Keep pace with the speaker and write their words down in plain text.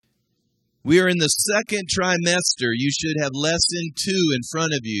We are in the second trimester. You should have lesson 2 in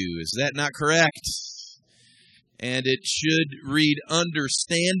front of you. Is that not correct? And it should read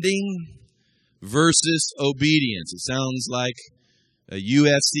understanding versus obedience. It sounds like a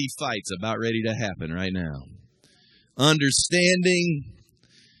UFC fight's about ready to happen right now. Understanding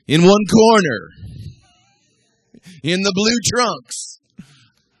in one corner, in the blue trunks.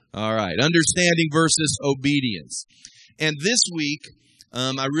 All right, understanding versus obedience. And this week,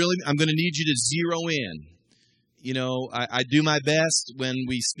 I'm going to need you to zero in. You know, I do my best when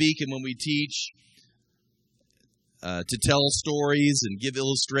we speak and when we teach to tell stories and give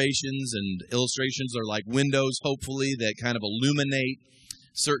illustrations, and illustrations are like windows, hopefully, that kind of illuminate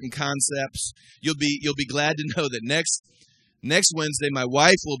certain concepts. You'll be glad to know that next Wednesday my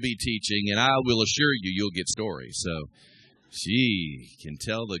wife will be teaching, and I will assure you you'll get stories. So she can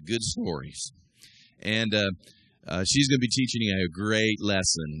tell the good stories, and she's going to be teaching a great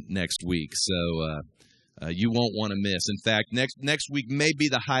lesson next week. So you won't want to miss. In fact, next week may be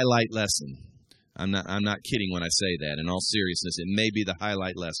the highlight lesson. I'm not kidding when I say that. In all seriousness, it may be the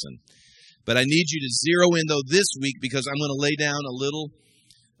highlight lesson. But I need you to zero in, though, this week, because I'm going to lay down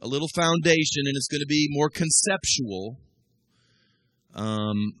a little foundation, and it's going to be more conceptual.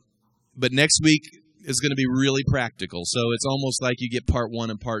 But next week is going to be really practical. So it's almost like you get part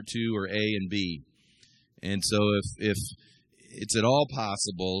 1 and part 2, or A and B. And so if it's at all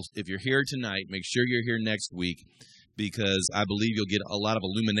possible, if you're here tonight, make sure you're here next week, because I believe you'll get a lot of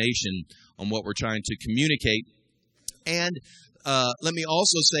illumination on what we're trying to communicate. And let me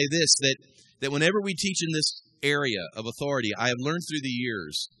also say this, that whenever we teach in this area of authority, I have learned through the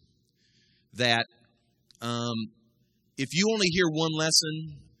years that if you only hear one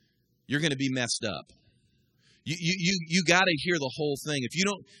lesson, you're going to be messed up. You got to hear the whole thing. If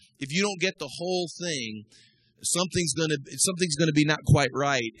you don't get the whole thing, something's going to be not quite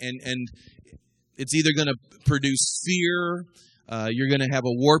right, and it's either going to produce fear, you're going to have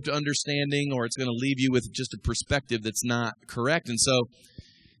a warped understanding, or it's going to leave you with just a perspective that's not correct. And so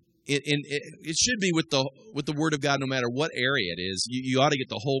it should be with the Word of God, no matter what area it is. You ought to get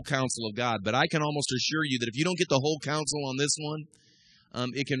the whole counsel of God. But I can almost assure you that if you don't get the whole counsel on this one,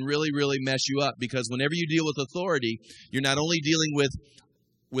 it can really, really mess you up, because whenever you deal with authority, you're not only dealing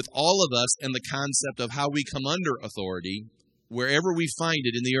with all of us and the concept of how we come under authority, wherever we find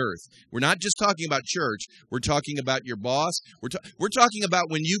it in the earth. We're not just talking about church. We're talking about your boss. We're talking about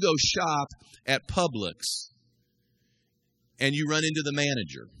when you go shop at Publix and you run into the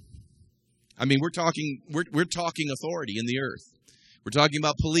manager. I mean, we're talking authority in the earth. We're talking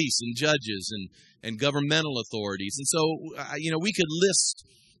about police and judges and governmental authorities. And so, we could list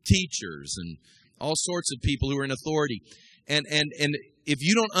teachers and all sorts of people who are in authority. And if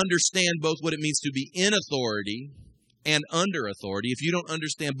you don't understand both what it means to be in authority and under authority, if you don't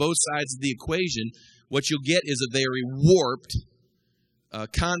understand both sides of the equation, what you'll get is a very warped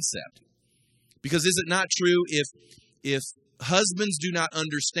concept. Because is it not true, if husbands do not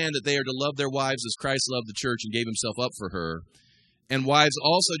understand that they are to love their wives as Christ loved the church and gave himself up for her, and wives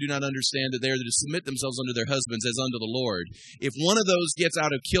also do not understand that they are to submit themselves unto their husbands as unto the Lord, if one of those gets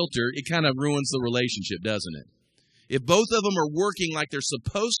out of kilter, it kind of ruins the relationship, doesn't it? If both of them are working like they're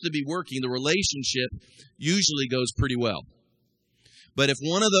supposed to be working, the relationship usually goes pretty well. But if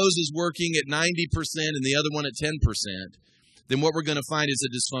one of those is working at 90% and the other one at 10%, then what we're going to find is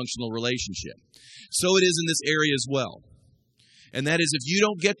a dysfunctional relationship. So it is in this area as well. And that is, if you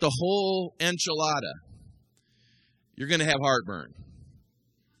don't get the whole enchilada, you're going to have heartburn.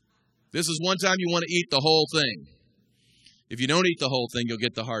 This is one time you want to eat the whole thing. If you don't eat the whole thing, you'll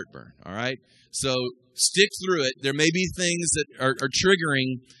get the heartburn. All right? So stick through it. There may be things that are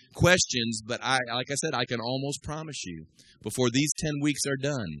triggering questions, but like I said, I can almost promise you, before these 10 weeks are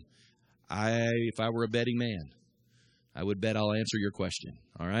done, if I were a betting man, I would bet I'll answer your question.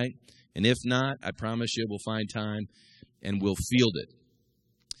 All right? And if not, I promise you we'll find time and we'll field it.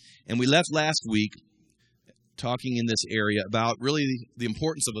 And we left last week talking in this area about really the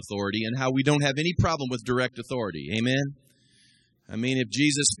importance of authority and how we don't have any problem with direct authority. Amen? I mean, if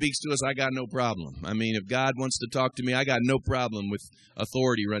Jesus speaks to us, I got no problem. I mean, if God wants to talk to me, I got no problem with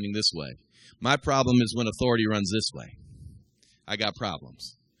authority running this way. My problem is when authority runs this way. I got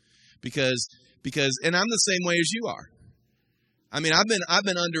problems. Because and I'm the same way as you are. I mean, I've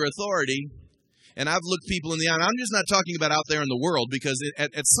been under authority, and I've looked people in the eye. And I'm just not talking about out there in the world, because at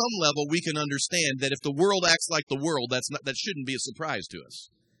some level we can understand that if the world acts like the world, that shouldn't be a surprise to us.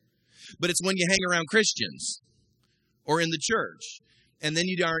 But it's when you hang around Christians or in the church, and then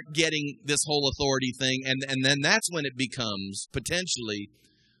you aren't getting this whole authority thing, and then that's when it becomes potentially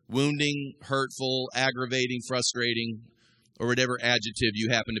wounding, hurtful, aggravating, frustrating, or whatever adjective you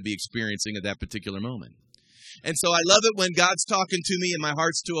happen to be experiencing at that particular moment. And so I love it when God's talking to me and my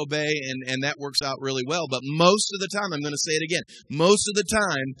heart's to obey, and that works out really well. But most of the time, I'm going to say it again, most of the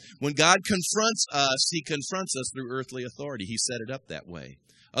time when God confronts us, he confronts us through earthly authority. He set it up that way.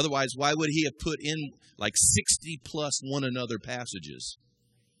 Otherwise, why would he have put in like 60 plus one another passages?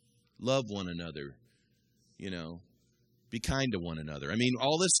 Love one another, be kind to one another. I mean,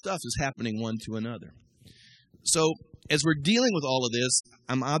 all this stuff is happening one to another. So as we're dealing with all of this,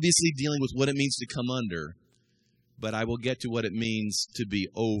 I'm obviously dealing with what it means to come under, but I will get to what it means to be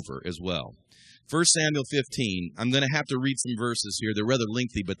over as well. 1 Samuel 15, I'm going to have to read some verses here. They're rather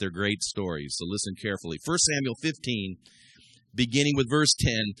lengthy, but they're great stories, so listen carefully. 1 Samuel 15, beginning with verse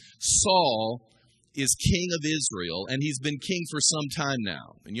 10, Saul is king of Israel, and he's been king for some time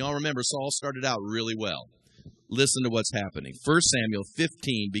now. And y'all remember, Saul started out really well. Listen to what's happening. 1 Samuel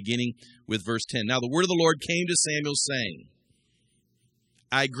 15, beginning with verse 10. Now the word of the Lord came to Samuel, saying,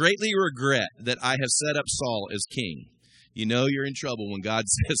 I greatly regret that I have set up Saul as king. You know you're in trouble when God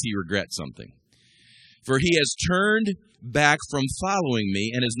says he regrets something. For he has turned back from following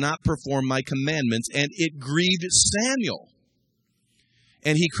me and has not performed my commandments, and it grieved Samuel.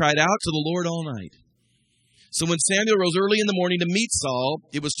 And he cried out to the Lord all night. So when Samuel rose early in the morning to meet Saul,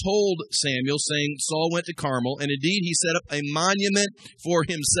 it was told Samuel, saying, Saul went to Carmel, and indeed he set up a monument for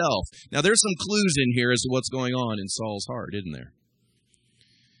himself. Now there's some clues in here as to what's going on in Saul's heart, isn't there?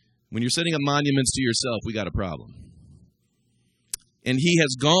 When you're setting up monuments to yourself, we got a problem. And he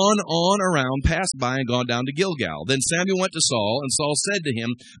has gone on around, passed by, and gone down to Gilgal. Then Samuel went to Saul, and Saul said to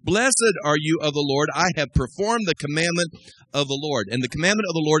him, Blessed are you of the Lord. I have performed the commandment of the Lord. And the commandment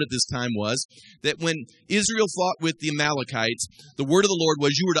of the Lord at this time was that when Israel fought with the Amalekites, the word of the Lord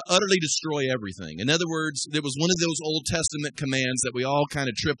was you were to utterly destroy everything. In other words, there was one of those Old Testament commands that we all kind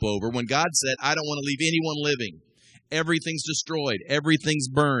of trip over when God said, I don't want to leave anyone living. Everything's destroyed. Everything's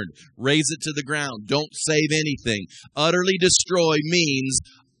burned. Raze it to the ground. Don't save anything. Utterly destroy means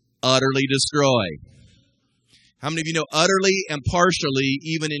utterly destroy. How many of you know utterly and partially,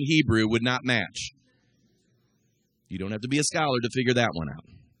 even in Hebrew, would not match? You don't have to be a scholar to figure that one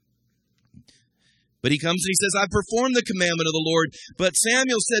out. But he comes and he says, I performed the commandment of the Lord. But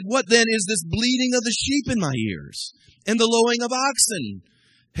Samuel said, what then is this bleating of the sheep in my ears and the lowing of oxen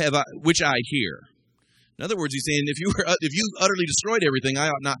which I hear? In other words, he's saying, if you utterly destroyed everything, I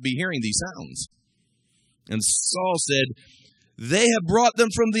ought not be hearing these sounds. And Saul said, they have brought them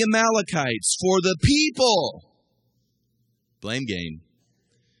from the Amalekites for the people. Blame game.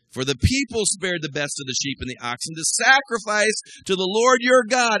 For the people spared the best of the sheep and the oxen to sacrifice to the Lord your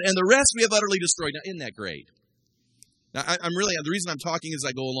God, and the rest we have utterly destroyed. Now, isn't that great? Now, the reason I'm talking as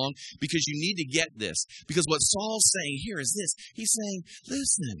I go along, because you need to get this. Because what Saul's saying here is this. He's saying,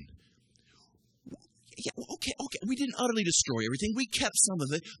 listen, okay, we didn't utterly destroy everything. We kept some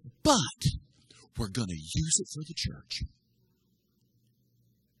of it, but we're going to use it for the church.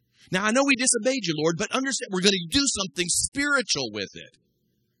 Now, I know we disobeyed you, Lord, but understand we're going to do something spiritual with it.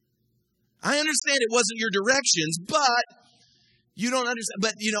 I understand it wasn't your directions, but you don't understand.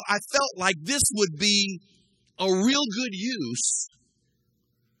 But, I felt like this would be a real good use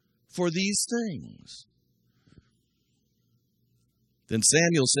for these things. Then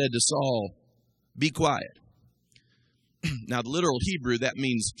Samuel said to Saul, be quiet. Now, the literal Hebrew, that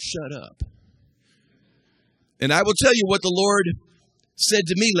means shut up. And I will tell you what the Lord said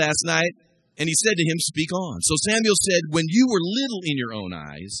to me last night. And he said to him, speak on. So Samuel said, when you were little in your own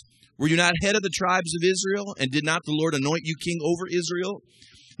eyes, were you not head of the tribes of Israel? And did not the Lord anoint you king over Israel?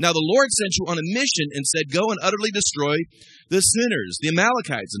 Now the Lord sent you on a mission and said, go and utterly destroy the sinners, the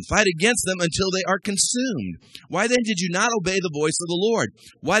Amalekites, and fight against them until they are consumed. Why then did you not obey the voice of the Lord?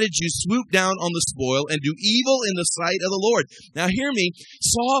 Why did you swoop down on the spoil and do evil in the sight of the Lord? Now hear me,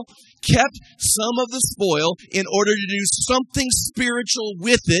 Saul kept some of the spoil in order to do something spiritual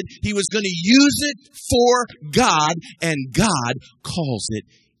with it. He was going to use it for God, and God calls it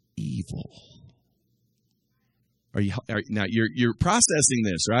evil. Now you're processing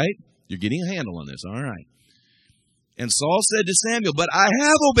this, right? You're getting a handle on this. All right. And Saul said to Samuel, but I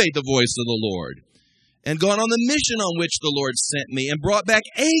have obeyed the voice of the Lord and gone on the mission on which the Lord sent me and brought back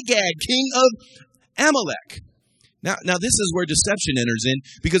Agag, king of Amalek. Now this is where deception enters in,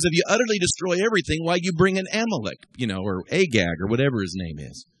 because if you utterly destroy everything, why you bring in Amalek, or Agag or whatever his name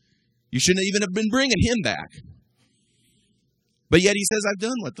is? You shouldn't even have been bringing him back. But yet he says, I've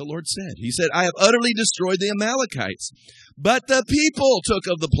done what the Lord said. He said, I have utterly destroyed the Amalekites. But the people took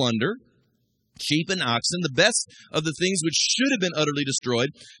of the plunder sheep and oxen, the best of the things which should have been utterly destroyed,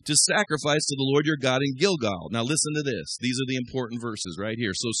 to sacrifice to the Lord your God in Gilgal. Now listen to this. These are the important verses right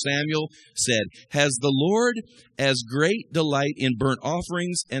here. So Samuel said, has the Lord as great delight in burnt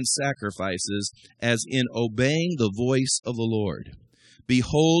offerings and sacrifices as in obeying the voice of the Lord?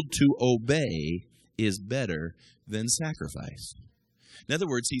 Behold, to obey is better than sacrifice. In other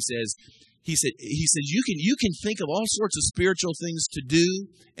words, he says, you can think of all sorts of spiritual things to do,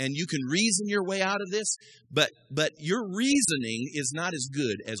 and you can reason your way out of this, but your reasoning is not as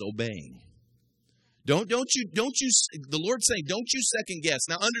good as obeying. Don't you, the Lord's saying, don't you second guess.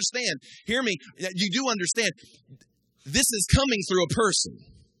 Now understand, hear me, you do understand, this is coming through a person,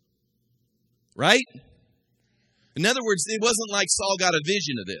 right? In other words, it wasn't like Saul got a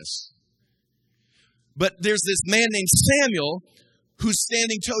vision of this. But there's this man named Samuel who's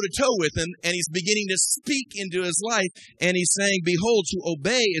standing toe-to-toe with him, and he's beginning to speak into his life, and he's saying, behold, to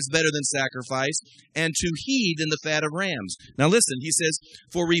obey is better than sacrifice, and to heed than the fat of rams. Now listen, he says,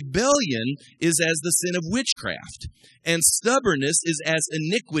 for rebellion is as the sin of witchcraft, and stubbornness is as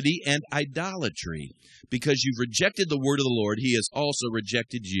iniquity and idolatry. Because you've rejected the word of the Lord, he has also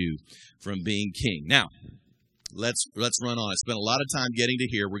rejected you from being king. Now, let's run on. I spent a lot of time getting to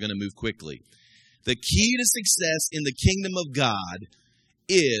here. We're going to move quickly. The key to success in the kingdom of God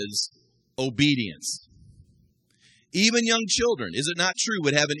is obedience. Even young children, is it not true,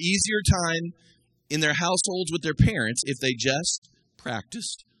 would have an easier time in their households with their parents if they just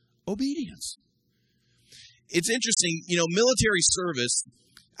practiced obedience. It's interesting, military service.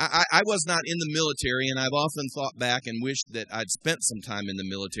 I was not in the military, and I've often thought back and wished that I'd spent some time in the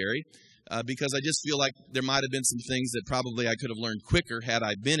military. Because I just feel like there might have been some things that probably I could have learned quicker had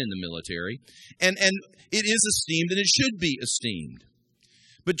I been in the military. And it is esteemed, and it should be esteemed.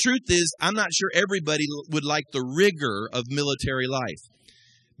 But truth is, I'm not sure everybody would like the rigor of military life.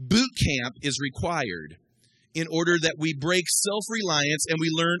 Boot camp is required in order that we break self-reliance and we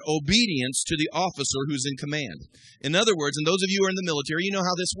learn obedience to the officer who's in command. In other words, and those of you who are in the military, you know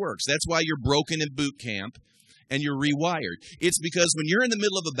how this works. That's why you're broken in boot camp and you're rewired. It's because when you're in the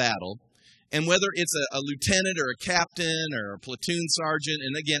middle of a battle, and whether it's a lieutenant or a captain or a platoon sergeant,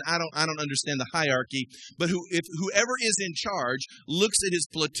 and again, I don't understand the hierarchy, but whoever is in charge looks at his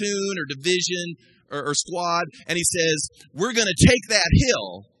platoon or division or squad, and he says, we're going to take that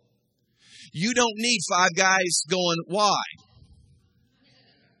hill. You don't need 5 guys going, why?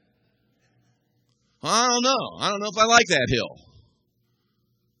 I don't know. I don't know if I like that hill.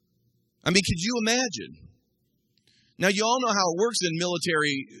 I mean, could you imagine? Now, you all know how it works in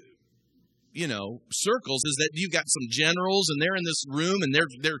military circles, is that you've got some generals and they're in this room and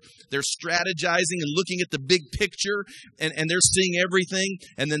they're strategizing and looking at the big picture and they're seeing everything,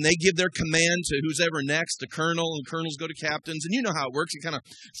 and then they give their command to who's ever next, the colonel, and colonels go to captains, and you know how it works. It kind of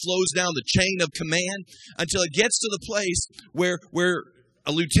flows down the chain of command until it gets to the place where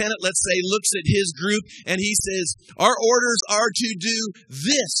a lieutenant, let's say, looks at his group and he says, our orders are to do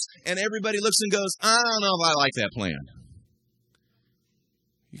this, and everybody looks and goes, I don't know if I like that plan.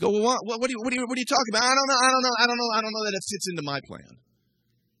 You go, well, what are you talking about? I don't know that it fits into my plan.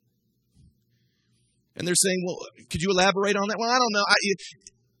 And they're saying, well, could you elaborate on that? Well, I don't know.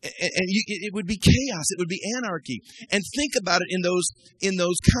 It would be chaos. It would be anarchy. And think about it in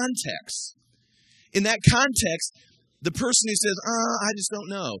those contexts. In that context, the person who says, I just don't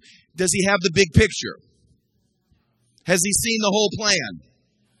know. Does he have the big picture? Has he seen the whole plan?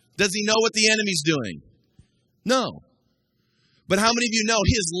 Does he know what the enemy's doing? No. But how many of you know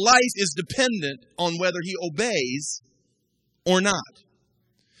his life is dependent on whether he obeys or not?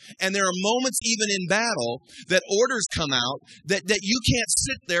 And there are moments even in battle that orders come out that you can't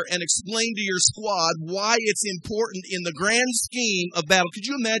sit there and explain to your squad why it's important in the grand scheme of battle. Could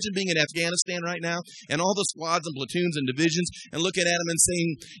you imagine being in Afghanistan right now and all the squads and platoons and divisions and looking at them and saying,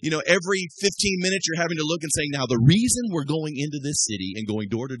 every 15 minutes you're having to look and saying, now the reason we're going into this city and going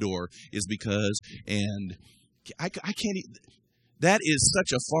door to door is because, and I can't even... That is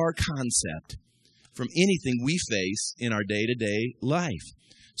such a far concept from anything we face in our day-to-day life.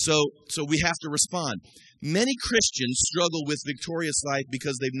 So we have to respond. Many Christians struggle with victorious life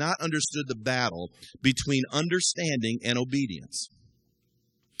because they've not understood the battle between understanding and obedience.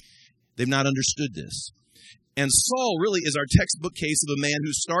 They've not understood this. And Saul really is our textbook case of a man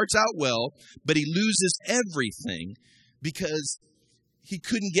who starts out well, but he loses everything because he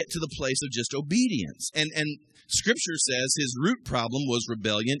couldn't get to the place of just obedience. And Scripture says his root problem was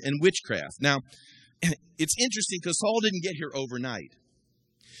rebellion and witchcraft. Now, it's interesting because Saul didn't get here overnight.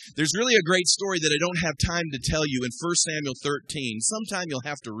 There's really a great story that I don't have time to tell you in 1 Samuel 13. Sometime you'll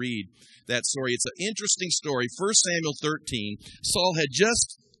have to read that story. It's an interesting story. 1 Samuel 13, Saul had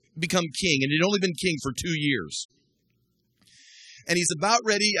just become king, and he'd only been king for 2 years. And he's about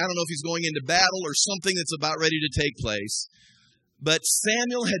ready, I don't know if he's going into battle or something that's about ready to take place. But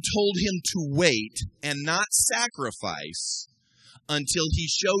Samuel had told him to wait and not sacrifice until he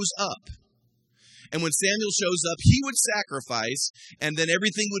shows up. And when Samuel shows up, he would sacrifice, and then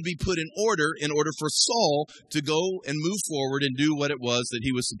everything would be put in order for Saul to go and move forward and do what it was that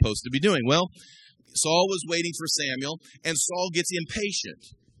he was supposed to be doing. Well, Saul was waiting for Samuel, and Saul gets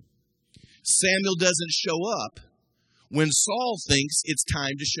impatient. Samuel doesn't show up when Saul thinks it's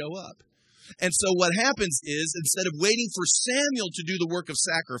time to show up. And so what happens is, instead of waiting for Samuel to do the work of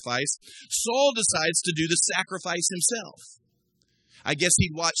sacrifice, Saul decides to do the sacrifice himself. I guess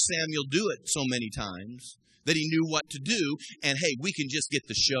he'd watched Samuel do it so many times that he knew what to do, and hey, we can just get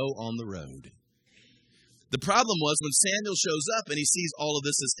the show on the road. The problem was when Samuel shows up and he sees all of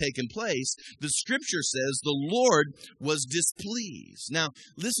this has taken place, the scripture says the Lord was displeased. Now,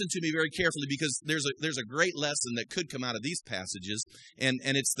 listen to me very carefully, because there's a great lesson that could come out of these passages, and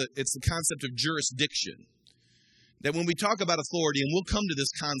it's the concept of jurisdiction. That when we talk about authority, and we'll come to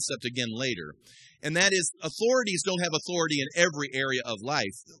this concept again later, and that is, authorities don't have authority in every area of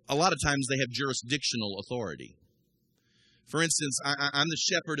life. A lot of times they have jurisdictional authority. For instance, I'm the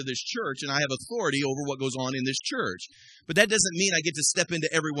shepherd of this church, and I have authority over what goes on in this church. But that doesn't mean I get to step into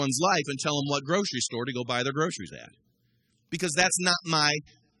everyone's life and tell them what grocery store to go buy their groceries at, because that's not my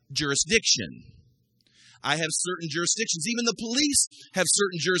jurisdiction. I have certain jurisdictions. Even the police have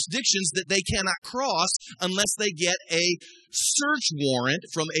certain jurisdictions that they cannot cross unless they get a search warrant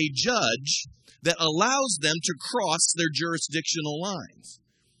from a judge that allows them to cross their jurisdictional lines.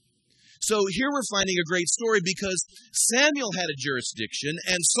 So here we're finding a great story, because Samuel had a jurisdiction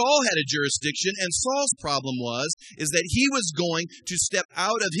and Saul had a jurisdiction, and Saul's problem is that he was going to step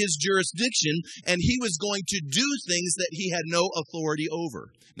out of his jurisdiction and he was going to do things that he had no authority over.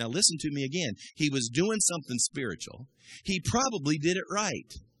 Now listen to me again. He was doing something spiritual. He probably did it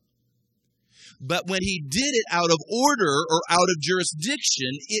right. But when he did it out of order or out of jurisdiction,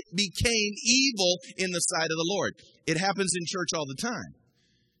 it became evil in the sight of the Lord. It happens in church all the time.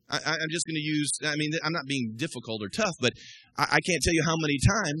 I'm just going to use, I'm not being difficult or tough, but I can't tell you how many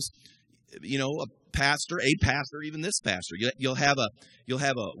times, a pastor, even this pastor, you'll have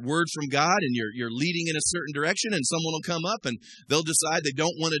a word from God, and you're leading in a certain direction, and someone will come up and they'll decide they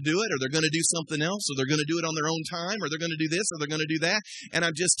don't want to do it, or they're going to do something else, or they're going to do it on their own time, or they're going to do this, or they're going to do that. And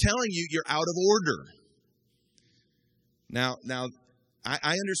I'm just telling you, you're out of order. Now,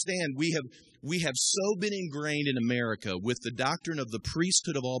 I understand we have so been ingrained in America with the doctrine of the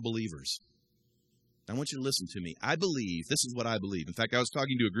priesthood of all believers. I want you to listen to me. This is what I believe. In fact, I was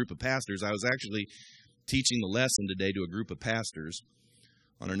talking to a group of pastors. I was actually teaching the lesson today to a group of pastors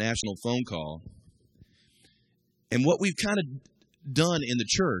on a national phone call. And what we've kind of done in the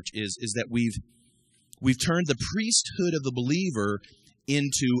church is that we've turned the priesthood of the believer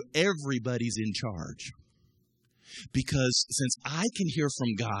into everybody's in charge. Because since I can hear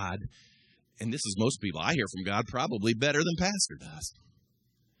from God, and this is most people, I hear from God probably better than pastor does,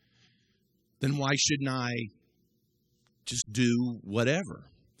 then why shouldn't I just do whatever?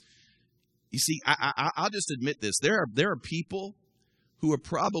 You see, I'll just admit this. There are people who are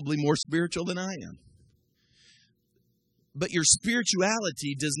probably more spiritual than I am. But your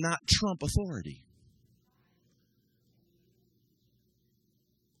spirituality does not trump authority.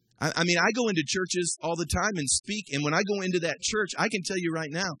 I go into churches all the time and speak, and when I go into that church, I can tell you right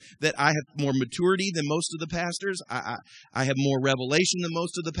now that I have more maturity than most of the pastors. I have more revelation than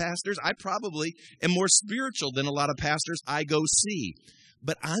most of the pastors. I probably am more spiritual than a lot of pastors I go see.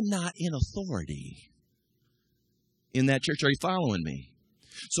 But I'm not in authority in that church. Are you following me?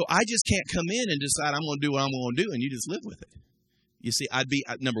 So I just can't come in and decide I'm going to do what I'm going to do, and you just live with it. You see,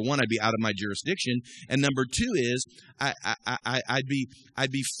 number one, I'd be out of my jurisdiction, and number two is I'd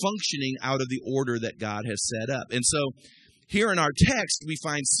be functioning out of the order that God has set up. And so, here in our text, we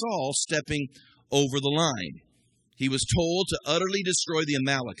find Saul stepping over the line. He was told to utterly destroy the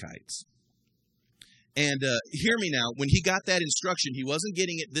Amalekites. And hear me now, when he got that instruction, he wasn't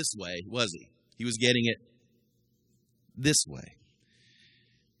getting it this way, was he? He was getting it this way.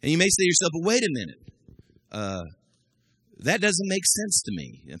 And you may say to yourself, but wait a minute. That doesn't make sense to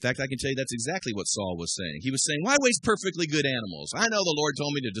me. In fact, I can tell you that's exactly what Saul was saying. He was saying, why waste perfectly good animals? I know the Lord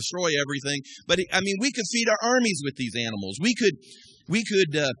told me to destroy everything, but we could feed our armies with these animals. We could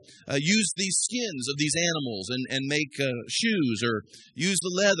use these skins of these animals and make shoes, or use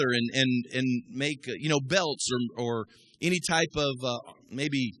the leather and make belts or any type of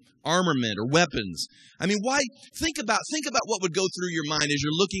maybe armament or weapons. I mean, why? Think about what would go through your mind as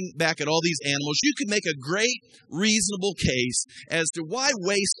you're looking back at all these animals. You could make a great, reasonable case as to why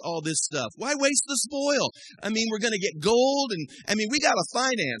waste all this stuff. Why waste the spoil? I mean, we're going to get gold, and I mean, we got to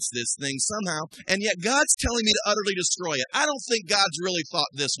finance this thing somehow, and yet God's telling me to utterly destroy it. I don't think God's really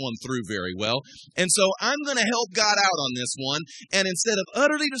thought this one through very well, and so I'm going to help God out on this one, and instead of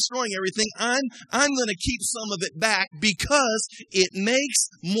utterly destroying everything, I'm going to keep some of it back because it makes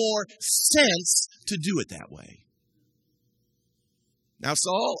more sense to do it that way. Now,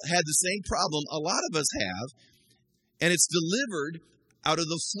 Saul had the same problem a lot of us have, and it's delivered out of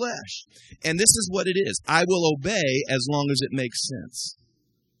the flesh. And this is what it is. I will obey as long as it makes sense.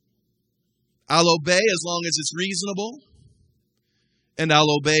 I'll obey as long as it's reasonable, and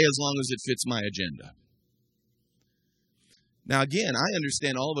I'll obey as long as it fits my agenda. Now, again, I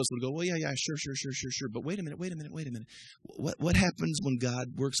understand all of us would go, well, yeah, sure. But wait a minute. What happens when God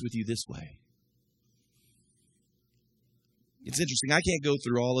works with you this way? It's interesting. I can't go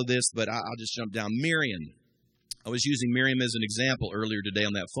through all of this, but I'll just jump down. Miriam. I was using Miriam as an example earlier today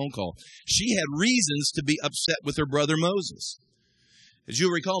on that phone call. She had reasons to be upset with her brother Moses. As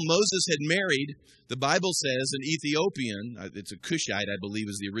you'll recall, Moses had married, the Bible says, an Ethiopian. It's a Cushite, I believe,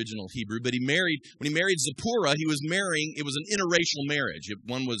 is the original Hebrew. But when he married Zipporah, he was marrying, it was an interracial marriage.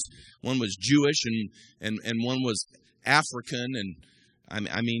 One was Jewish and one was African. And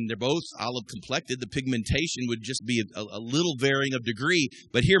I mean, they're both olive complected. The pigmentation would just be a little varying of degree.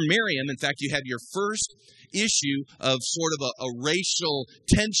 But here, Miriam, in fact, you have your first issue of sort of a racial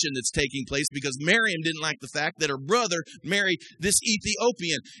tension that's taking place because Miriam didn't like the fact that her brother married this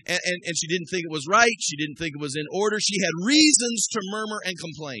Ethiopian. And she didn't think it was right. She didn't think it was in order. She had reasons to murmur and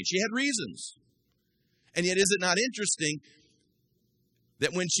complain. She had reasons. And yet, is it not interesting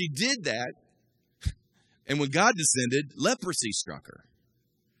that when she did that, and when God descended, leprosy struck her?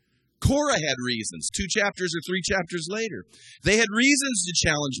 Korah had reasons 2 chapters or 3 chapters later. They had reasons to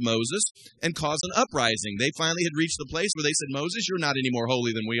challenge Moses and cause an uprising. They finally had reached the place where they said, Moses, you're not any more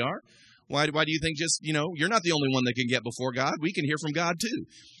holy than we are. Why do you think you're not the only one that can get before God. We can hear from God too.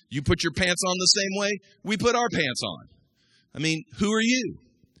 You put your pants on the same way we put our pants on. I mean, who are you?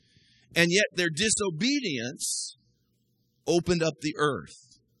 And yet their disobedience opened up the earth.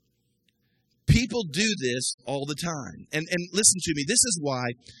 People do this all the time. And listen to me, this is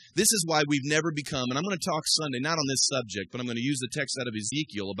why we've never become, and I'm going to talk Sunday, not on this subject, but I'm going to use the text out of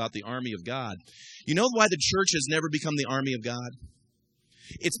Ezekiel about the army of God. You know why the church has never become the army of God?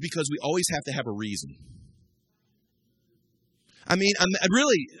 It's because we always have to have a reason. I mean,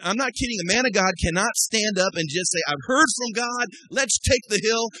 I'm not kidding. A man of God cannot stand up and just say, I've heard from God, let's take the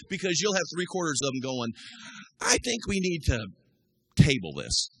hill, because you'll have 3/4 of them going, I think we need to table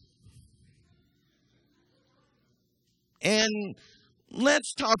this. And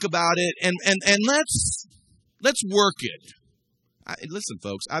let's talk about it, and let's work it. Listen,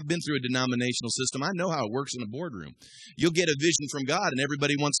 folks, I've been through a denominational system. I know how it works in a boardroom. You'll get a vision from God, and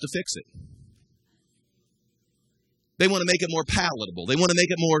everybody wants to fix it. They want to make it more palatable. They want to make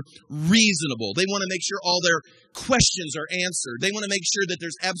it more reasonable. They want to make sure all their questions are answered. They want to make sure that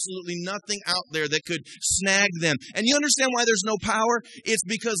there's absolutely nothing out there that could snag them. And you understand why there's no power? It's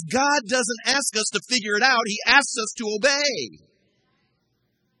because God doesn't ask us to figure it out. He asks us to obey.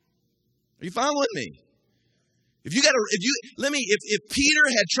 Are you following me? If Peter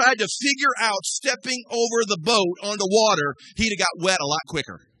had tried to figure out stepping over the boat onto water, he'd have got wet a lot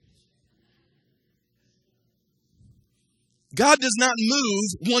quicker. God does not move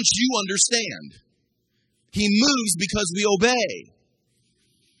once you understand. He moves because we obey.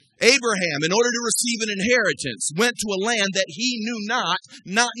 Abraham, in order to receive an inheritance, went to a land that he knew not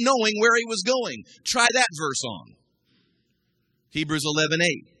knowing where he was going. Try that verse on. Hebrews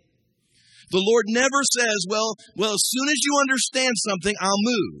 11:8. The Lord never says, well, as soon as you understand something, I'll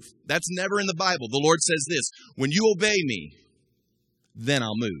move. That's never in the Bible. The Lord says this, when you obey me, then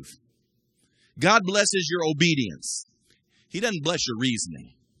I'll move. God blesses your obedience. He doesn't bless your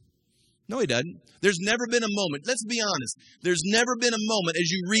reasoning. No, he doesn't. There's never been a moment, let's be honest, there's never been a moment as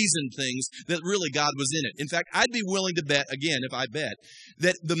you reason things that really God was in it. In fact, I'd be willing to bet, again, if I bet,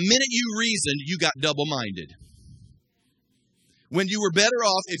 that the minute you reasoned, you got double-minded. When you were better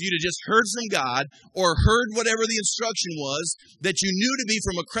off if you'd have just heard from God or heard whatever the instruction was that you knew to be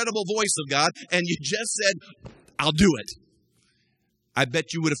from a credible voice of God, and you just said, I'll do it. I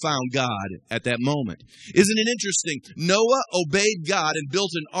bet you would have found God at that moment. Isn't it interesting? Noah obeyed God and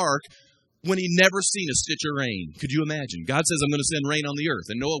built an ark when he never seen a stitch of rain. Could you imagine? God says, I'm going to send rain on the earth.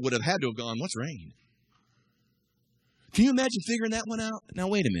 And Noah would have had to have gone, what's rain? Can you imagine figuring that one out? Now,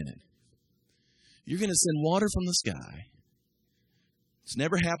 wait a minute. You're going to send water from the sky. It's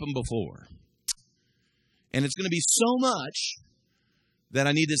never happened before. And it's going to be so much that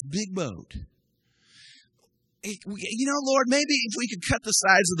I need this big boat. You know, Lord, maybe if we could cut the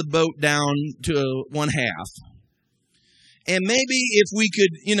size of the boat down to 1/2. And maybe if we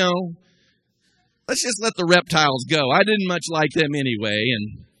could, you know, let's just let the reptiles go. I didn't much like them anyway.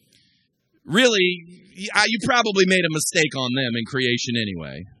 And really, you probably made a mistake on them in creation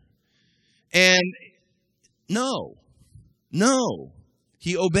anyway. And no.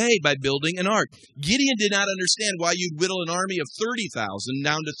 He obeyed by building an ark. Gideon did not understand why you'd whittle an army of 30,000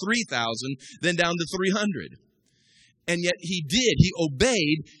 down to 3,000, then down to 300. And yet he did. He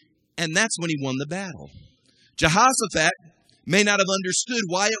obeyed, and that's when he won the battle. Jehoshaphat may not have understood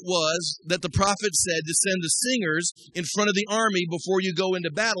why it was that the prophet said to send the singers in front of the army before you go into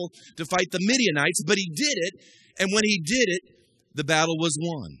battle to fight the Midianites, but he did it, and when he did it, the battle was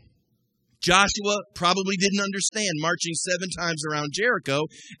won. Joshua probably didn't understand marching 7 times around Jericho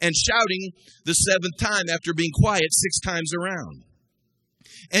and shouting the 7th time after being quiet 6 times around.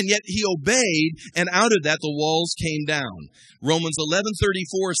 And yet he obeyed, and out of that the walls came down. Romans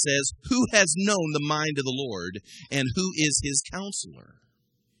 11:34 says, "Who has known the mind of the Lord, and who is his counselor?"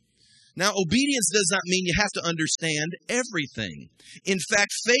 Now, obedience does not mean you have to understand everything. In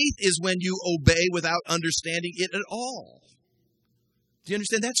fact, faith is when you obey without understanding it at all. Do you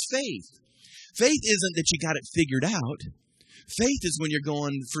understand? That's faith. Faith isn't that you got it figured out. Faith is when you're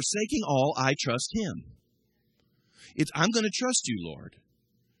going, forsaking all, I trust him. It's, I'm going to trust you, Lord.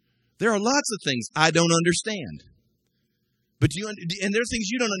 There are lots of things I don't understand. And there are things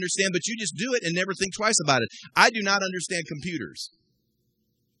you don't understand, but you just do it and never think twice about it. I do not understand computers.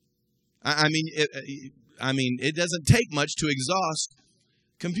 I mean, it doesn't take much to exhaust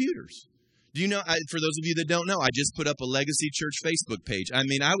computers. Do you know, for those of you that don't know, I just put up a Legacy Church Facebook page. I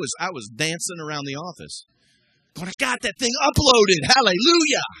mean, I was dancing around the office. Going, I got that thing uploaded.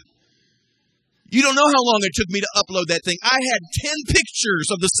 Hallelujah. You don't know how long it took me to upload that thing. I had 10 pictures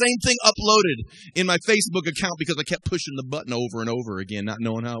of the same thing uploaded in my Facebook account because I kept pushing the button over and over again, not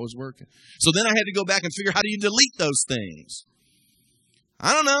knowing how it was working. So then I had to go back and figure, how do you delete those things?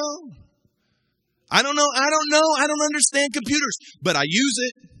 I don't know. I don't understand computers, but I use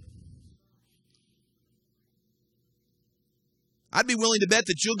it. I'd be willing to bet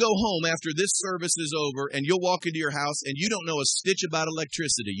that you'll go home after this service is over and you'll walk into your house and you don't know a stitch about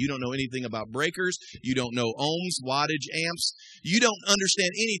electricity. You don't know anything about breakers. You don't know ohms, wattage, amps. You don't understand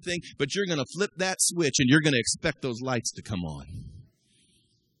anything, but you're going to flip that switch and you're going to expect those lights to come on.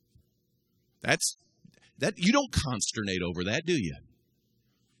 You don't consternate over that, do you?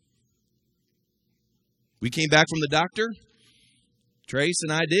 We came back from the doctor. Trace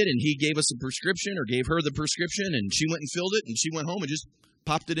and I did, and he gave us a prescription or gave her the prescription, and she went and filled it, and she went home and just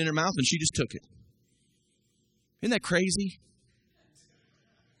popped it in her mouth, and she just took it. Isn't that crazy?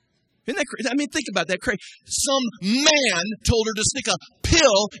 Isn't that crazy? I mean, think about that. Some man told her to stick a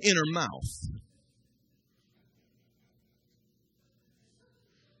pill in her mouth.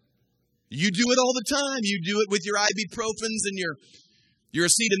 You do it all the time. You do it with your ibuprofens and your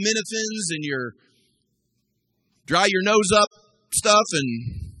acetaminophen and your dry your nose up stuff,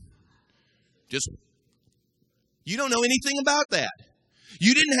 and just, you don't know anything about that.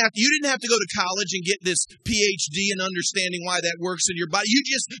 You didn't have to go to college and get this PhD in understanding why that works in your body. You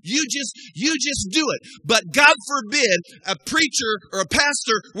just do it. But God forbid a preacher or a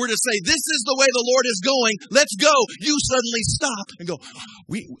pastor were to say, this is the way the Lord is going, let's go. You suddenly stop and go,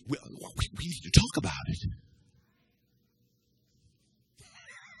 we need to talk about it.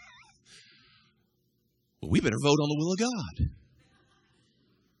 Well, we better vote on the will of God.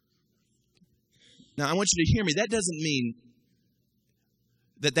 Now, I want you to hear me. That doesn't mean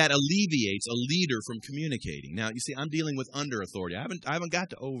that alleviates a leader from communicating. Now, you see, I'm dealing with under authority. I haven't got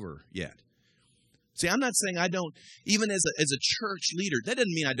to over yet. See, I'm not saying I don't, even as a church leader, that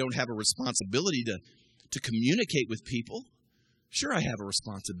doesn't mean I don't have a responsibility to communicate with people. Sure, I have a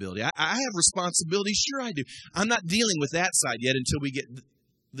responsibility. I have responsibility. Sure, I do. I'm not dealing with that side yet until we get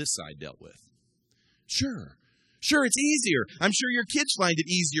this side dealt with. Sure, it's easier. I'm sure your kids find it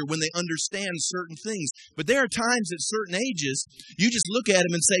easier when they understand certain things. But there are times at certain ages, you just look at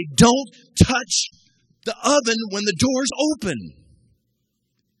them and say, don't touch the oven when the door's open.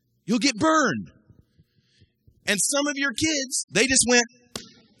 You'll get burned. And some of your kids, they just went,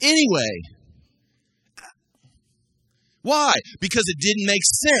 anyway. Why? Because it didn't make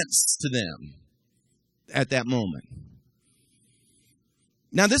sense to them at that moment.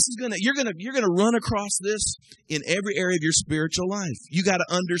 Now, this is you're gonna run across this in every area of your spiritual life. You got to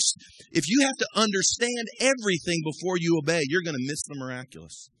if you have to understand everything before you obey, you're going to miss the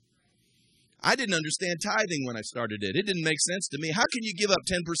miraculous. I didn't understand tithing when I started it. It didn't make sense to me. How can you give up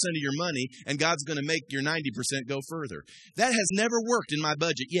 10% of your money and God's going to make your 90% go further? That has never worked in my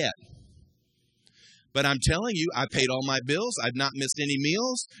budget yet. But I'm telling you, I paid all my bills. I've not missed any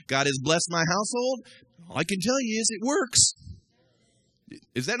meals. God has blessed my household. All I can tell you is it works.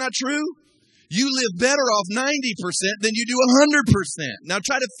 Is that not true? You live better off 90% than you do 100%. Now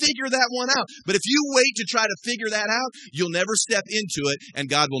try to figure that one out. But if you wait to try to figure that out, you'll never step into it, and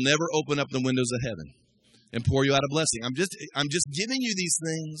God will never open up the windows of heaven and pour you out a blessing. I'm just giving you these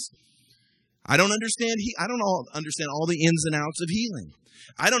things. I don't understand all the ins and outs of healing.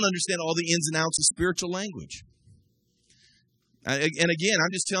 I don't understand all the ins and outs of spiritual language. And again,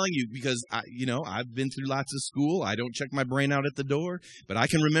 I'm just telling you because I've been through lots of school. I don't check my brain out at the door, but I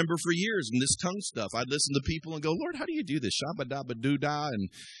can remember for years in this tongue stuff, I'd listen to people and go, Lord, how do you do this? Shabba dabba doo da,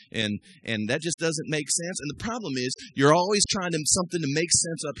 and that just doesn't make sense. And the problem is, you're always trying something to make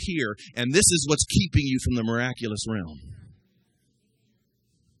sense up here, and this is what's keeping you from the miraculous realm.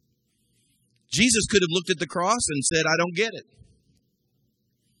 Jesus could have looked at the cross and said, I don't get it.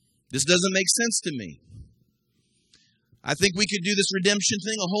 This doesn't make sense to me. I think we could do this redemption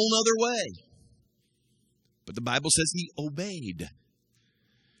thing a whole nother way. But the Bible says he obeyed.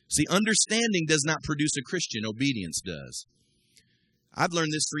 See, understanding does not produce a Christian. Obedience does. I've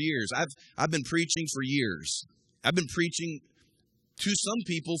learned this for years. I've been preaching for years. I've been preaching to some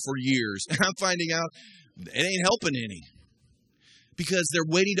people for years. And I'm finding out it ain't helping any. Because they're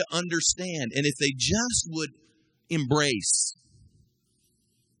waiting to understand. And if they just would embrace,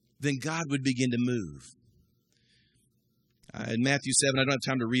 then God would begin to move. In Matthew 7, I don't have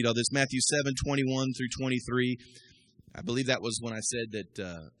time to read all this. Matthew 7, 21 through 23. I believe that was when I said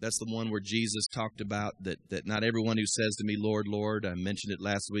that that's the one where Jesus talked about that not everyone who says to me, Lord, Lord, I mentioned it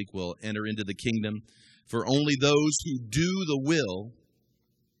last week, will enter into the kingdom. For only those who do the will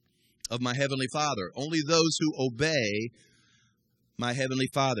of my heavenly Father, only those who obey my heavenly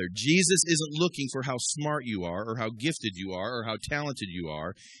Father. Jesus isn't looking for how smart you are or how gifted you are or how talented you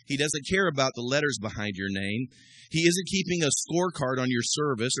are. He doesn't care about the letters behind your name. He isn't keeping a scorecard on your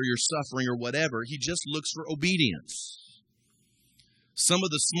service or your suffering or whatever. He just looks for obedience. Some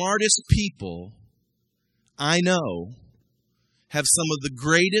of the smartest people I know have some of the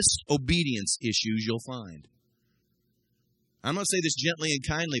greatest obedience issues you'll find. I'm going to say this gently and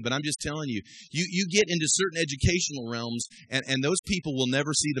kindly, but I'm just telling you, you get into certain educational realms, and those people will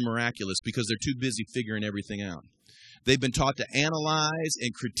never see the miraculous because they're too busy figuring everything out. They've been taught to analyze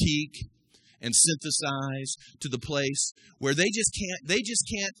and critique and synthesize to the place where they just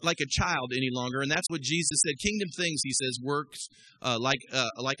can't like a child any longer. And that's what Jesus said. Kingdom things, he says, works like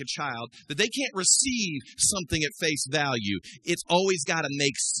a child, that they can't receive something at face value. It's always got to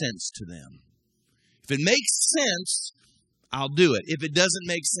make sense to them. If it makes sense, I'll do it. If it doesn't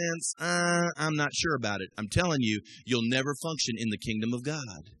make sense, I'm not sure about it. I'm telling you, you'll never function in the kingdom of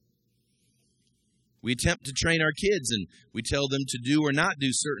God. We attempt to train our kids and we tell them to do or not do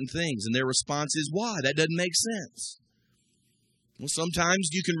certain things. And their response is, why? That doesn't make sense. Well, sometimes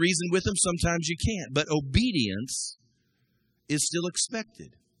you can reason with them, sometimes you can't. But obedience is still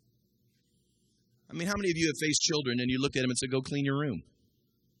expected. I mean, how many of you have faced children and you looked at them and said, go clean your room?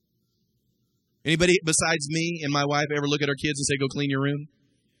 Anybody besides me and my wife ever look at our kids and say, go clean your room?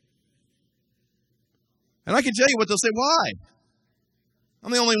 And I can tell you what they'll say, why? I'm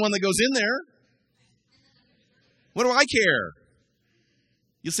the only one that goes in there. What do I care?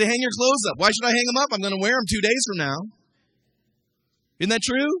 You'll say, hang your clothes up. Why should I hang them up? I'm going to wear them 2 days from now. Isn't that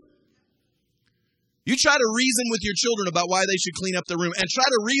true? You try to reason with your children about why they should clean up the room, and try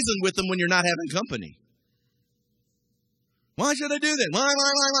to reason with them when you're not having company. Why should I do that? Why?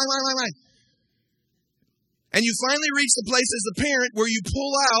 And you finally reach the place as a parent where you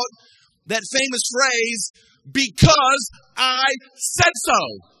pull out that famous phrase, because I said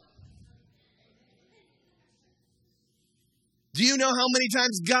so. Do you know how many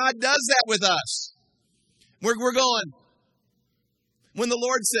times God does that with us? We're going. When the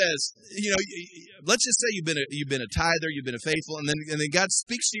Lord says, let's just say you've been a tither, you've been a faithful, and then God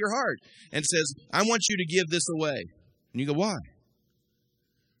speaks to your heart and says, I want you to give this away. And you go, why?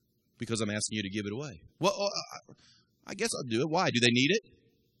 Because I'm asking you to give it away. Well, I guess I'll do it. Why? Do they need it?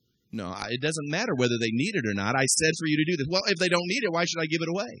 No, it doesn't matter whether they need it or not. I said for you to do this. Well, if they don't need it, why should I give it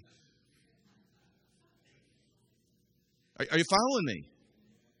away? Are you following me?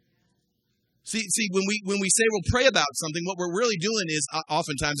 See, when we say we'll pray about something, what we're really doing is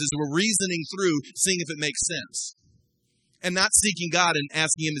oftentimes is we're reasoning through, seeing if it makes sense, and not seeking God and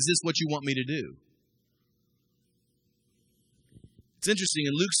asking Him, "Is this what you want me to do?" It's interesting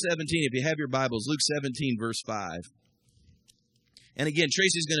in Luke 17. If you have your Bibles, Luke 17, verse 5. And again,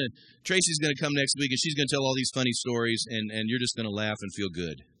 Tracy's gonna come next week, and she's gonna tell all these funny stories, and you're just gonna laugh and feel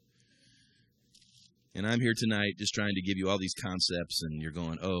good. And I'm here tonight just trying to give you all these concepts, and you're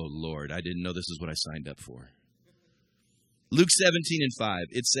going, oh, Lord, I didn't know this is what I signed up for. Luke 17:5,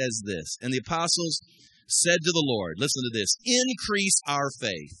 it says this, and the apostles said to the Lord, listen to this, increase our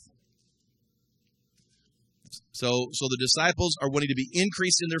faith. So the disciples are wanting to be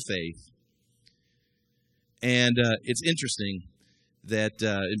increased in their faith. And it's interesting that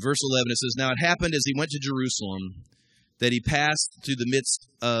in verse 11 it says, now it happened as he went to Jerusalem that he passed through the midst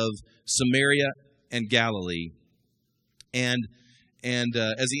of Samaria and Galilee. And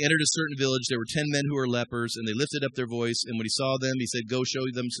as he entered a certain village, there were 10 men who were lepers, and they lifted up their voice. And when he saw them, he said, go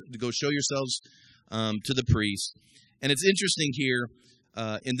show yourselves to the priest. And it's interesting here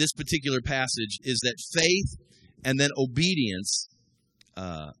in this particular passage is that faith and then obedience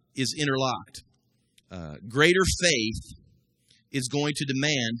is interlocked. Greater faith is going to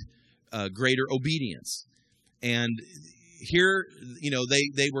demand greater obedience. And here,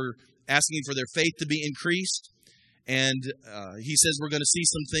 they were asking for their faith to be increased. And he says we're going to see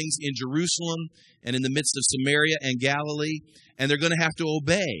some things in Jerusalem and in the midst of Samaria and Galilee, and they're going to have to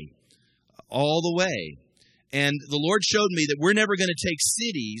obey all the way. And the Lord showed me that we're never going to take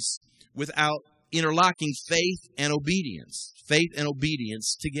cities without interlocking faith and obedience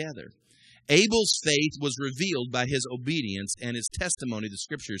together. Abel's faith was revealed by his obedience, and his testimony, the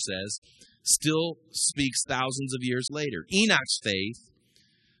Scripture says, still speaks thousands of years later. Enoch's faith,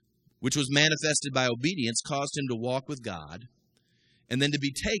 which was manifested by obedience, caused him to walk with God and then to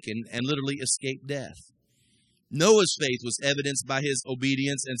be taken and literally escape death. Noah's faith was evidenced by his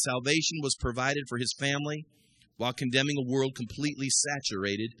obedience, and salvation was provided for his family while condemning a world completely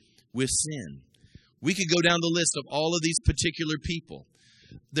saturated with sin. We could go down the list of all of these particular people.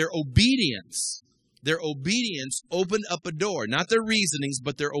 Their obedience opened up a door. Not their reasonings,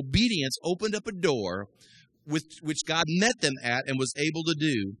 but their obedience opened up a door with which God met them at and was able to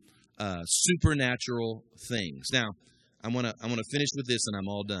do supernatural things. Now, I want to finish with this, and I'm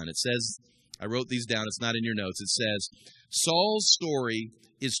all done. It says, I wrote these down. It's not in your notes. It says, Saul's story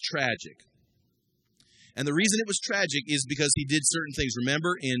is tragic. And the reason it was tragic is because he did certain things.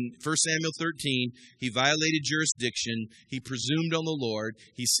 Remember, in 1 Samuel 13, he violated jurisdiction. He presumed on the Lord.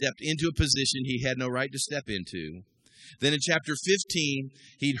 He stepped into a position he had no right to step into. Then in chapter 15,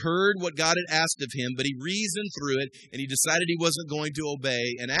 he'd heard what God had asked of him, but he reasoned through it, and he decided he wasn't going to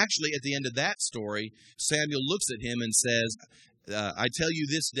obey. And actually, at the end of that story, Samuel looks at him and says, I tell you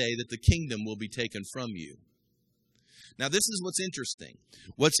this day that the kingdom will be taken from you. Now, this is what's interesting.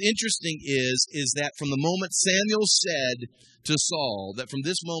 What's interesting is that from the moment Samuel said to Saul that from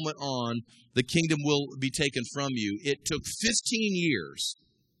this moment on, the kingdom will be taken from you, it took 15 years.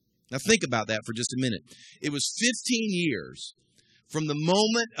 Now, think about that for just a minute. It was 15 years from the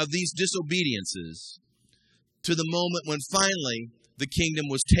moment of these disobediences to the moment when finally the kingdom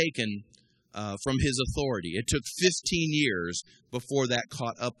was taken from his authority. It took 15 years before that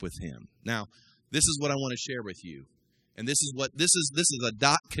caught up with him. Now, this is what I want to share with you. And this is a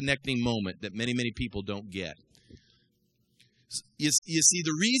dot connecting moment that many people don't get. You see,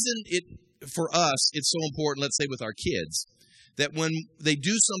 the reason for us it's so important, let's say with our kids, that when they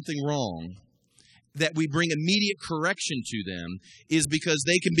do something wrong, that we bring immediate correction to them is because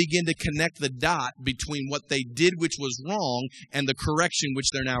they can begin to connect the dot between what they did, which was wrong, and the correction which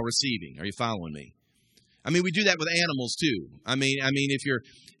they're now receiving. Are you following me? I mean, we do that with animals too. I mean,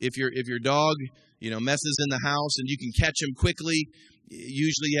 if your dog, messes in the house and you can catch him quickly,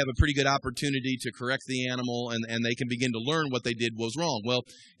 usually you have a pretty good opportunity to correct the animal and they can begin to learn what they did was wrong. Well,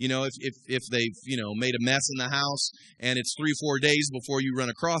 if they've, made a mess in the house and it's 3-4 days before you run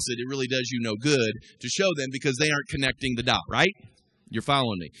across it, it really does you no good to show them because they aren't connecting the dot, right? You're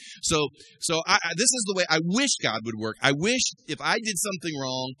following me. So this is the way I wish God would work. I wish if I did something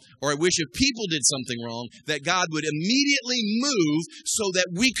wrong, or I wish if people did something wrong, that God would immediately move so that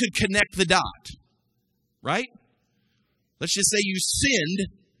we could connect the dot. Right? Let's just say you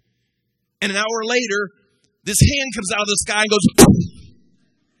sinned, and an hour later, this hand comes out of the sky and goes, boom.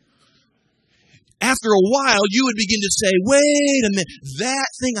 After a while, you would begin to say, wait a minute, that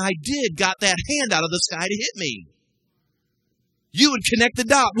thing I did got that hand out of the sky to hit me. You would connect the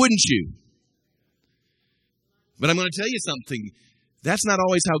dot, wouldn't you? But I'm going to tell you something. That's not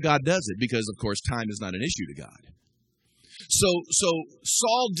always how God does it, because, of course, time is not an issue to God. So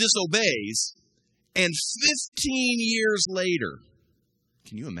Saul disobeys, and 15 years later,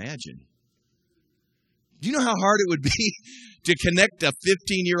 can you imagine? Do you know how hard it would be to connect a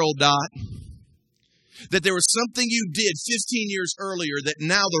 15-year-old dot? That there was something you did 15 years earlier that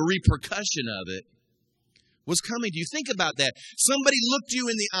now the repercussion of it was coming to you. Think about that. Somebody looked you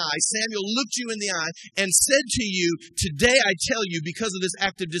in the eye, Samuel looked you in the eye and said to you, today I tell you, because of this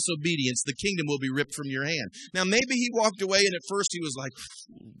act of disobedience, the kingdom will be ripped from your hand. Now, maybe he walked away and at first he was like,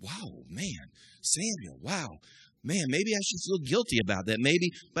 wow, man, Samuel, wow. Man, maybe I should feel guilty about that. Maybe,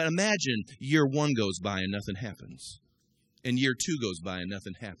 but imagine year 1 goes by and nothing happens. And year 2 goes by and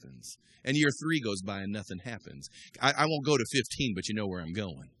nothing happens. And year 3 goes by and nothing happens. I won't go to 15, but you know where I'm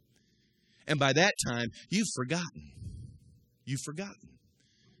going. And by that time, you've forgotten. You've forgotten.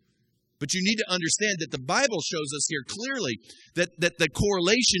 But you need to understand that the Bible shows us here clearly that the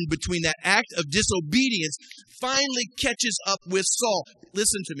correlation between that act of disobedience finally catches up with Saul.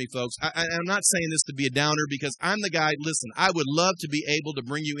 Listen to me, folks. I'm not saying this to be a downer because I'm the guy. Listen, I would love to be able to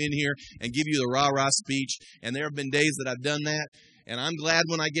bring you in here and give you the rah-rah speech. And there have been days that I've done that. And I'm glad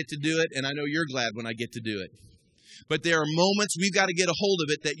when I get to do it. And I know you're glad when I get to do it. But there are moments we've got to get a hold of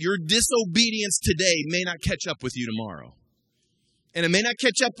it that your disobedience today may not catch up with you tomorrow. And it may not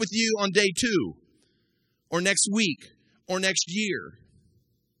catch up with you on day 2 or next week or next year.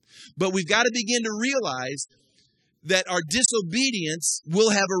 But we've got to begin to realize that our disobedience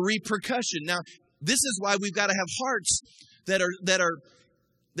will have a repercussion. Now, this is why we've got to have hearts that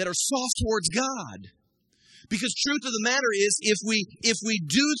are soft towards God. Because truth of the matter is, if we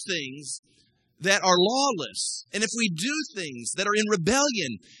do things that are lawless, and if we do things that are in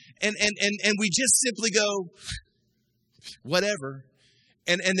rebellion, and we just simply go, whatever,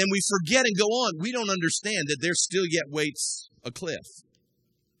 and then we forget and go on, we don't understand that there still yet waits a cliff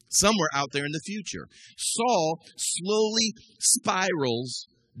somewhere out there in the future. Saul slowly spirals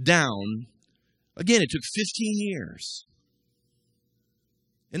down. Again, it took 15 years.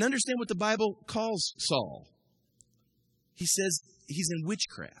 And understand what the Bible calls Saul. He says he's in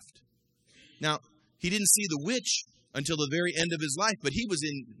witchcraft. Now, he didn't see the witch until the very end of his life, but he was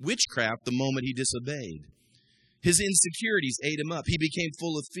in witchcraft the moment he disobeyed. His insecurities ate him up. He became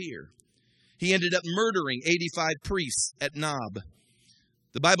full of fear. He ended up murdering 85 priests at Nob.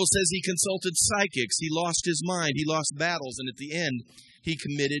 The Bible says he consulted psychics. He lost his mind. He lost battles. And at the end, he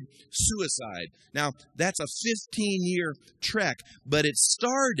committed suicide. Now, that's a 15-year trek. But it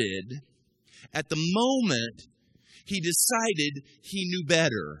started at the moment he decided he knew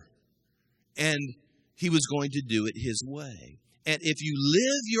better. And he was going to do it his way. And if you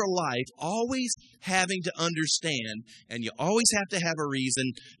live your life always having to understand, and you always have to have a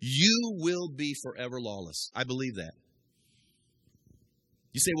reason, you will be forever lawless. I believe that.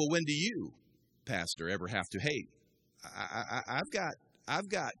 You say, well, when do you, Pastor, ever have to? Hey, I've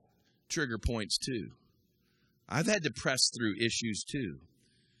got trigger points too. I've had to press through issues too.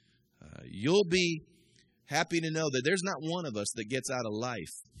 You'll be happy to know that there's not one of us that gets out of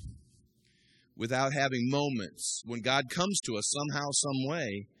life without having moments when God comes to us somehow, some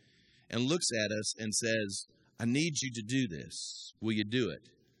way, and looks at us and says, I need you to do this. Will you do it?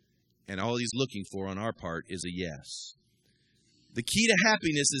 And all he's looking for on our part is a yes. The key to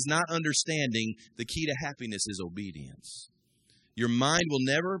happiness is not understanding. The key to happiness is obedience. Your mind will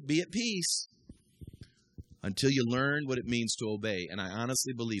never be at peace until you learn what it means to obey. And I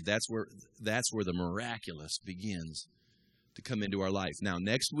honestly believe that's where the miraculous begins to come into our life. Now,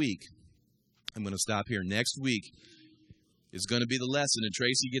 next week, I'm going to stop here. Next week is going to be the lesson, and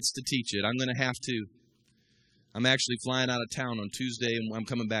Tracy gets to teach it. I'm actually flying out of town on Tuesday, and I'm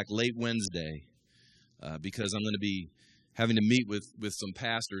coming back late Wednesday because I'm going to be having to meet with some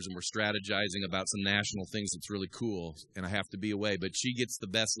pastors, and we're strategizing about some national things that's really cool, and I have to be away. But she gets the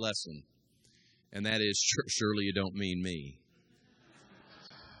best lesson, and that is, surely you don't mean me.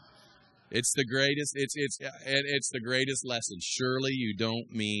 It's the greatest. It's the greatest lesson. Surely you don't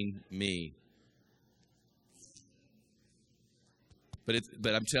mean me.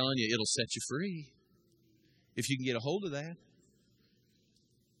 But I'm telling you, it'll set you free if you can get a hold of that.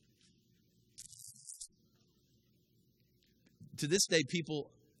 To this day,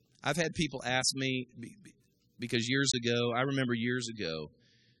 I've had people ask me, because I remember years ago,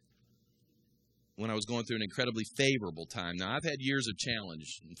 when I was going through an incredibly favorable time. Now, I've had years of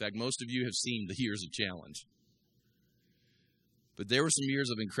challenge. In fact, most of you have seen the years of challenge. But there were some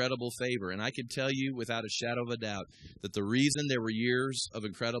years of incredible favor, and I can tell you without a shadow of a doubt that the reason there were years of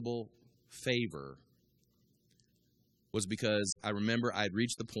incredible favor was because I remember I'd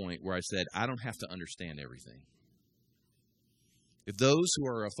reached the point where I said, I don't have to understand everything. If those who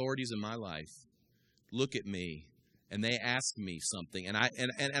are authorities in my life look at me and they ask me something, and I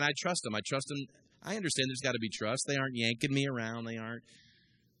trust them, I understand there's got to be trust. They aren't yanking me around. They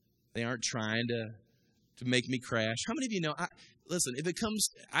aren't trying to make me crash. How many of you know? Listen,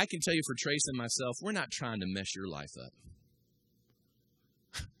 I can tell you for Trace and myself, we're not trying to mess your life up.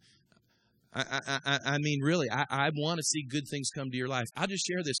 I mean, really, I want to see good things come to your life. I'll just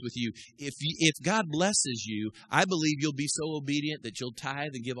share this with you. If God blesses you, I believe you'll be so obedient that you'll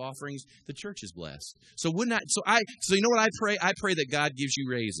tithe and give offerings. The church is blessed. So you know what I pray? I pray that God gives you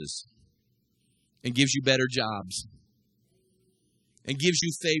raises and gives you better jobs and gives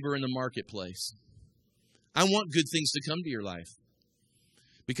you favor in the marketplace. I want good things to come to your life.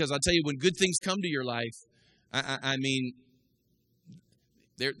 Because I'll tell you, when good things come to your life, I mean,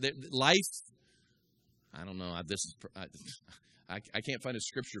 life, I don't know, I can't find a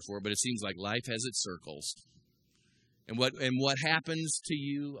scripture for it, but it seems like life has its circles. And what happens to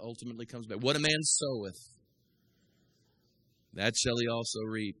you ultimately comes back. What a man soweth, that shall he also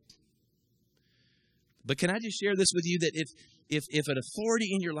reap. But can I just share this with you, that if an authority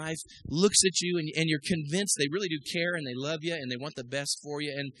in your life looks at you and you're convinced they really do care and they love you and they want the best for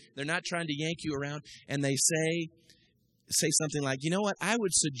you and they're not trying to yank you around, and they say something like, you know what, I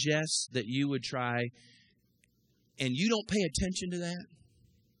would suggest that you would try, and you don't pay attention to that,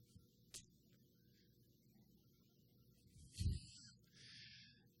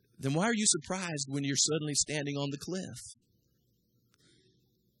 then why are you surprised when you're suddenly standing on the cliff?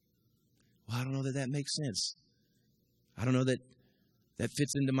 Well, I don't know that makes sense. I don't know that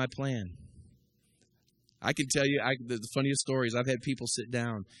fits into my plan. I can tell you the funniest stories. I've had people sit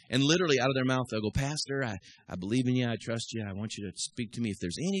down and literally out of their mouth, they'll go, Pastor, I believe in you. I trust you. I want you to speak to me. If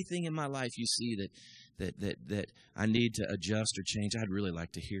there's anything in my life you see that I need to adjust or change, I'd really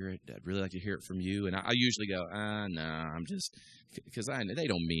like to hear it. I'd really like to hear it from you. And I usually go, no, I'm just, because they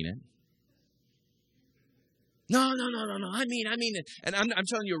don't mean it. No. I mean it. And I'm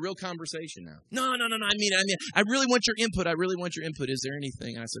telling you a real conversation now. No. I mean, I really want your input. Is there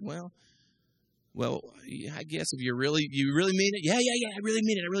anything? And I said, well, I guess if you really mean it. Yeah, I really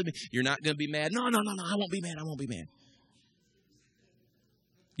mean it. You're not going to be mad. No. I won't be mad.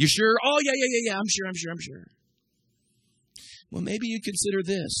 You sure? Oh, yeah. I'm sure. Well, maybe you consider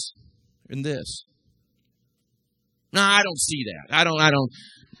this and this. No, I don't see that. I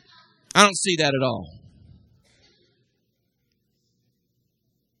don't see that at all.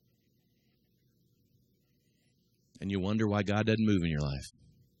 And you wonder why God doesn't move in your life.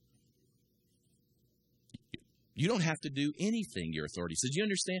 You don't have to do anything your authority says. You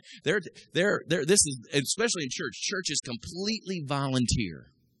understand? This is, especially in church. Church is completely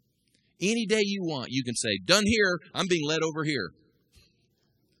volunteer. Any day you want, you can say, done here, I'm being led over here.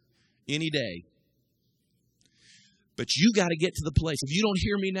 Any day. But you got to get to the place. If you don't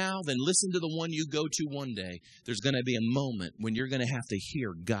hear me now, then listen to the one you go to one day. There's going to be a moment when you're going to have to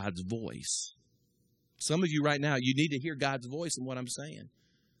hear God's voice. Some of you right now, you need to hear God's voice in what I'm saying.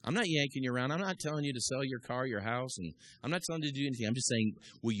 I'm not yanking you around. I'm not telling you to sell your car, your house, and I'm not telling you to do anything. I'm just saying,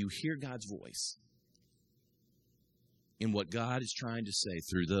 will you hear God's voice in what God is trying to say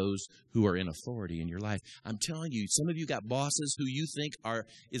through those who are in authority in your life? I'm telling you, some of you got bosses who you think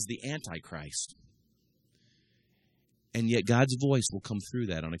is the Antichrist. And yet God's voice will come through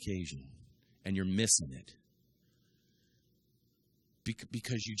that on occasion, and you're missing it.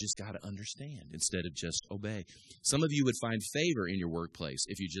 Because you just got to understand instead of just obey. Some of you would find favor in your workplace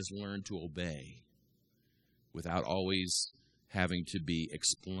if you just learned to obey without always having to be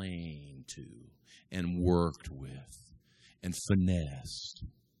explained to and worked with and finessed.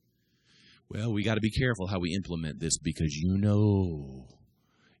 Well, we got to be careful how we implement this, because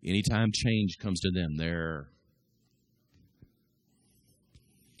anytime change comes to them,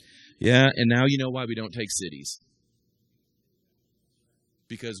 Yeah, and now you know why we don't take cities.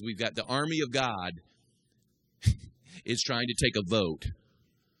 Because we've got the army of God is trying to take a vote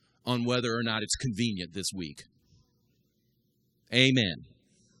on whether or not it's convenient this week. Amen.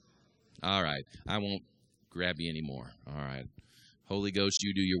 All right. I won't grab you anymore. All right. Holy Ghost,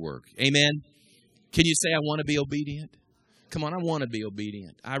 you do your work. Amen. Can you say, I want to be obedient? Come on, I want to be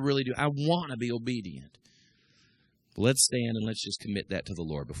obedient. I really do. I want to be obedient. Let's stand and let's just commit that to the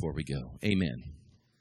Lord before we go. Amen.